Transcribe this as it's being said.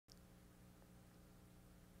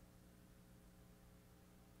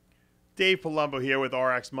Dave Palumbo here with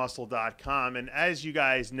RxMuscle.com, and as you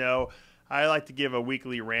guys know, I like to give a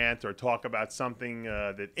weekly rant or talk about something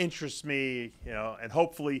that interests me, and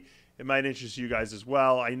hopefully it might interest you guys as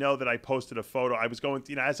well. I know that I posted a photo. I was going,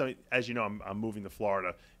 as you know, I'm moving to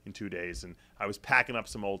Florida in 2 days, and I was packing up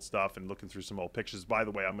some old stuff and looking through some old pictures. By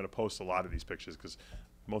the way, I'm going to post a lot of these pictures because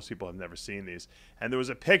most people have never seen these. And there was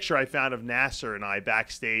a picture I found of Nasser and I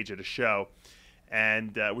backstage at a show.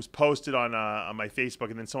 And it was posted on my Facebook,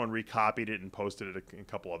 and then someone recopied it and posted it in a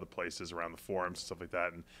couple other places around the forums and stuff like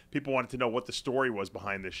that. And people wanted to know what the story was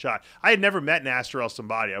behind this shot. I had never met Nasser El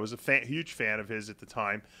Sonbaty. I was a huge fan of his at the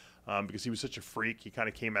time because he was such a freak. He kind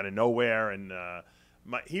of came out of nowhere, and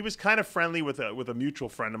he was kind of friendly with a mutual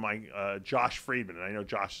friend of mine, Josh Friedman. And I know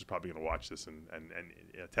Josh is probably going to watch this and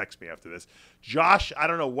text me after this. Josh, I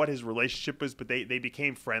don't know what his relationship was, but they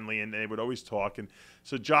became friendly, and they would always talk. And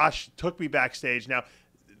so Josh took me backstage. Now,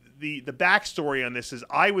 the backstory on this is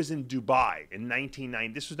I was in Dubai in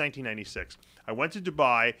 1990. This was 1996. I went to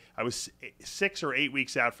Dubai. I was 6 or 8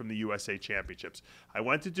 weeks out from the USA Championships. I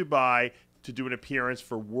went to Dubai to do an appearance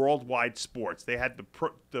for Worldwide Sports. They had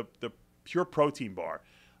the pure protein bar,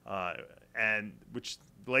 and which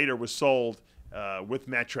later was sold with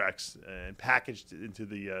Metrex and packaged into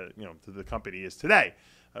the to the company is today.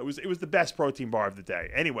 It was the best protein bar of the day.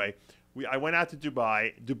 Anyway, I went out to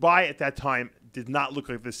Dubai. Dubai at that time did not look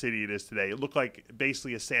like the city it is today. It looked like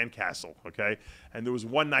basically a sandcastle. Okay, and there was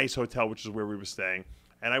one nice hotel, which is where we were staying,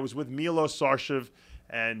 and I was with Milo Sarshev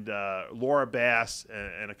and Laura Bass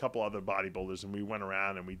and a couple other bodybuilders, and we went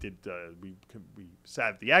around and we did we sat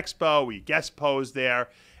at the expo, we guest posed there,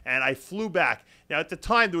 and I flew back. Now at the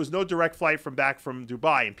time there was no direct flight back from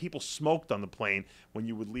Dubai, and people smoked on the plane when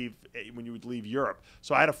you would leave Europe.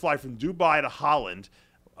 So I had to fly from Dubai to Holland.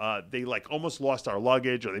 They like almost lost our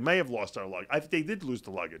luggage, or they may have lost our luggage. They did lose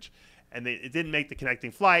the luggage. And it didn't make the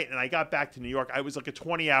connecting flight, and I got back to New York. I was like a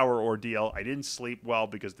 20-hour ordeal. I didn't sleep well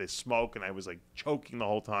because they smoke, and I was like choking the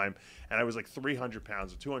whole time. And I was like 300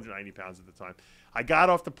 pounds or 290 pounds at the time. I got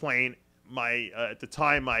off the plane. At the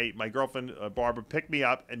time, my girlfriend, Barbara, picked me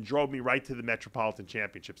up and drove me right to the Metropolitan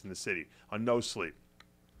Championships in the city on no sleep.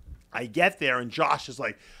 I get there, and Josh is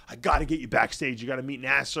like, I got to get you backstage. You got to meet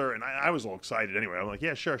Nasser. And I was all excited anyway. I'm like,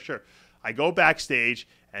 yeah, sure. I go backstage,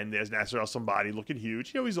 and there's Nasser El Sonbaty looking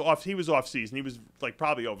huge. He was off season. He was like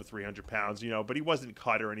probably over 300 pounds, but he wasn't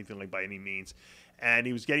cut or anything like by any means. And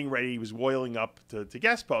he was getting ready. He was oiling up to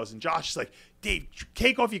guest pose. And Josh is like, Dave,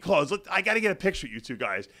 take off your clothes. I got to get a picture with you two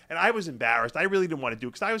guys. And I was embarrassed. I really didn't want to do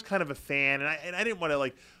it because I was kind of a fan, and I didn't want to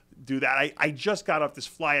like do that. I just got off this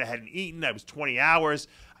flight. I hadn't eaten. I was 20 hours.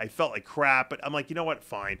 I felt like crap. But I'm like, you know what?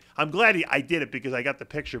 Fine. I'm glad I did it because I got the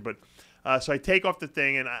picture. But so I take off the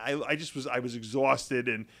thing, and I was exhausted,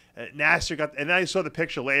 and Nasser and then I saw the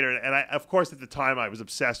picture later, and of course at the time I was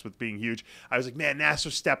obsessed with being huge. I was like, man,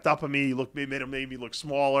 Nasser stepped up on me. He made me look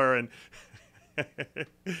smaller, and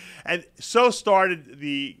and so started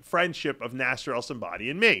the friendship of Nasser El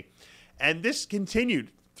Sonbaty and me, and this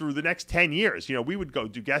continued through the next 10 years. We would go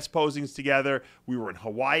do guest posings together. We were in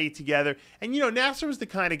Hawaii together, and Nasser was the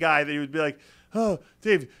kind of guy that he would be like, oh,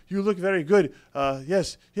 Dave, you look very good.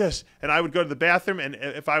 Yes. And I would go to the bathroom, and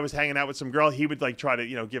if I was hanging out with some girl, he would like try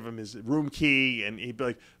to, give him his room key, and he'd be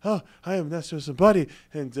like, oh, I am Nasser Sonbaty,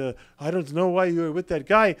 and I don't know why you're with that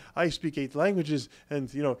guy. I speak 8 languages, and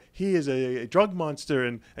he is a drug monster,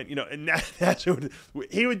 and Nasser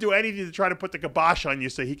would do anything to try to put the kibosh on you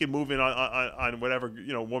so he could move in on whatever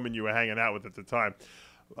woman you were hanging out with at the time.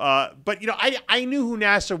 But I knew who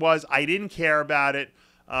Nasser was. I didn't care about it.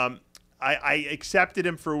 I accepted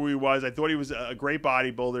him for who he was. I thought he was a great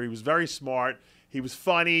bodybuilder. He was very smart. He was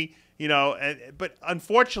funny, but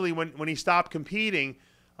unfortunately, when he stopped competing,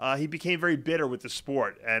 he became very bitter with the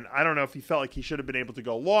sport. And I don't know if he felt like he should have been able to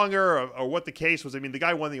go longer or what the case was. I mean, the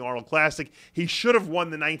guy won the Arnold Classic. He should have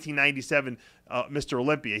won the 1997 Mr.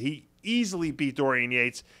 Olympia. He easily beat Dorian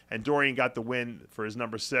Yates, and Dorian got the win for his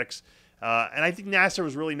number 6. And I think Nasser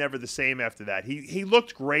was really never the same after that. He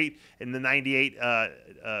looked great in the 98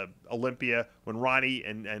 Olympia when Ronnie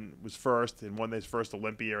and was first and won his first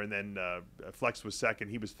Olympia, and then Flex was second.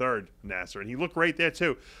 He was third, Nasser, and he looked great there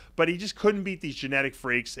too. But he just couldn't beat these genetic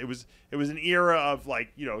freaks. It was an era of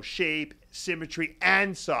shape, symmetry,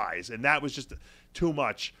 and size, and that was just too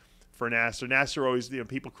much for Nasser. Nasser always,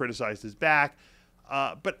 people criticized his back,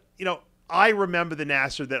 but I remember the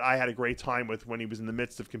Nasser that I had a great time with when he was in the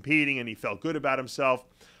midst of competing and he felt good about himself.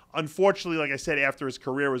 Unfortunately, like I said, after his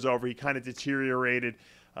career was over, he kind of deteriorated.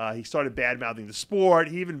 He started bad-mouthing the sport.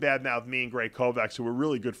 He even bad-mouthed me and Greg Kovacs, who were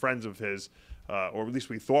really good friends of his, or at least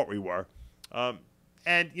we thought we were.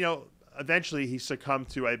 And, eventually he succumbed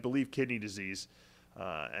to, I believe, kidney disease.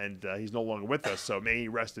 and he's no longer with us. So may he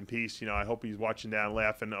rest in peace. I hope he's watching down,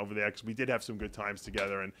 laughing over there, because we did have some good times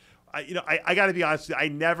together. And I got to be honest with you, I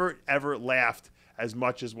never ever laughed as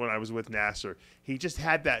much as when I was with Nasser. He just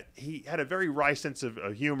had that. He had a very wry sense of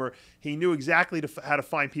humor. He knew exactly how to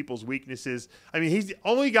find people's weaknesses. I mean, he's the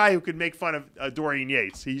only guy who could make fun of Dorian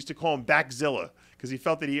Yates. He used to call him Backzilla, because he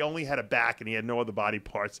felt that he only had a back and he had no other body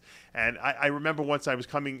parts. And I remember once I was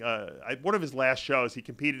coming, one of his last shows, he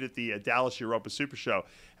competed at the Dallas Europa Super Show,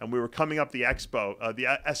 and we were coming up the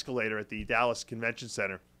escalator at the Dallas Convention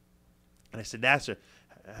Center. And I said, Nasser,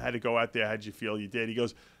 I had to go out there. How'd you feel? You did. He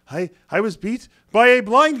goes, I was beat by a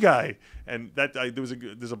blind guy. And that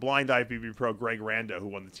there's a blind IFBB pro, Greg Rando, who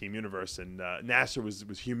won the Team Universe. And Nasser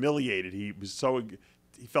was humiliated. He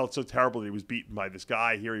felt so terrible that he was beaten by this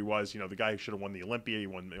guy. Here he was, the guy who should have won the Olympia. He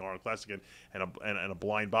won the Arnold Classic, and a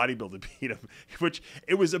blind bodybuilder beat him, which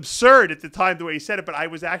it was absurd at the time the way he said it. But I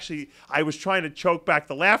was trying to choke back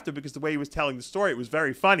the laughter, because the way he was telling the story, it was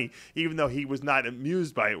very funny, even though he was not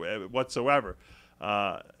amused by it whatsoever.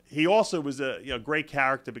 He also was a great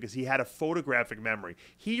character, because he had a photographic memory.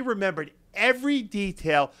 He remembered every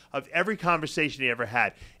detail of every conversation he ever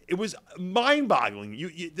had. It was mind-boggling.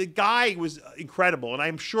 The guy was incredible, and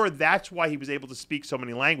I'm sure that's why he was able to speak so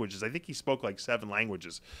many languages. I think he spoke like 7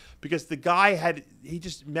 languages, because the guy he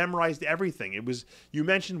just memorized everything. You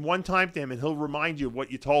mentioned one time to him, and he'll remind you of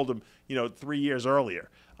what you told him, 3 years earlier.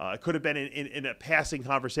 It could have been in a passing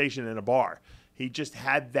conversation in a bar. He just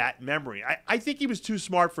had that memory. I think he was too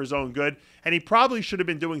smart for his own good, and he probably should have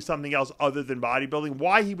been doing something else other than bodybuilding.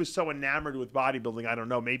 Why he was so enamored with bodybuilding, I don't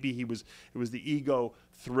know. Maybe it was the ego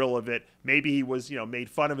thrill of it. Maybe he was, made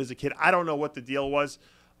fun of as a kid. I don't know what the deal was,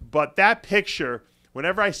 but that picture,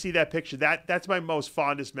 whenever I see that picture, that's my most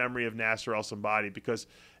fondest memory of Nasser El Sonbaty, because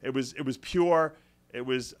it was pure.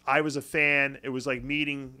 I was a fan. It was like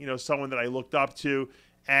meeting, someone that I looked up to,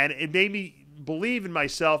 and it made me believe in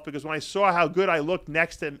myself, because when I saw how good I looked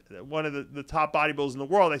next to one of the top bodybuilders in the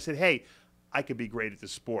world, I said, hey, I could be great at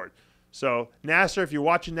this sport. So, Nasser, if you're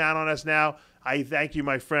watching down on us now, I thank you,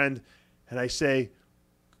 my friend, and I say,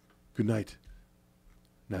 good night,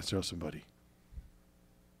 Nasser El Sonbaty.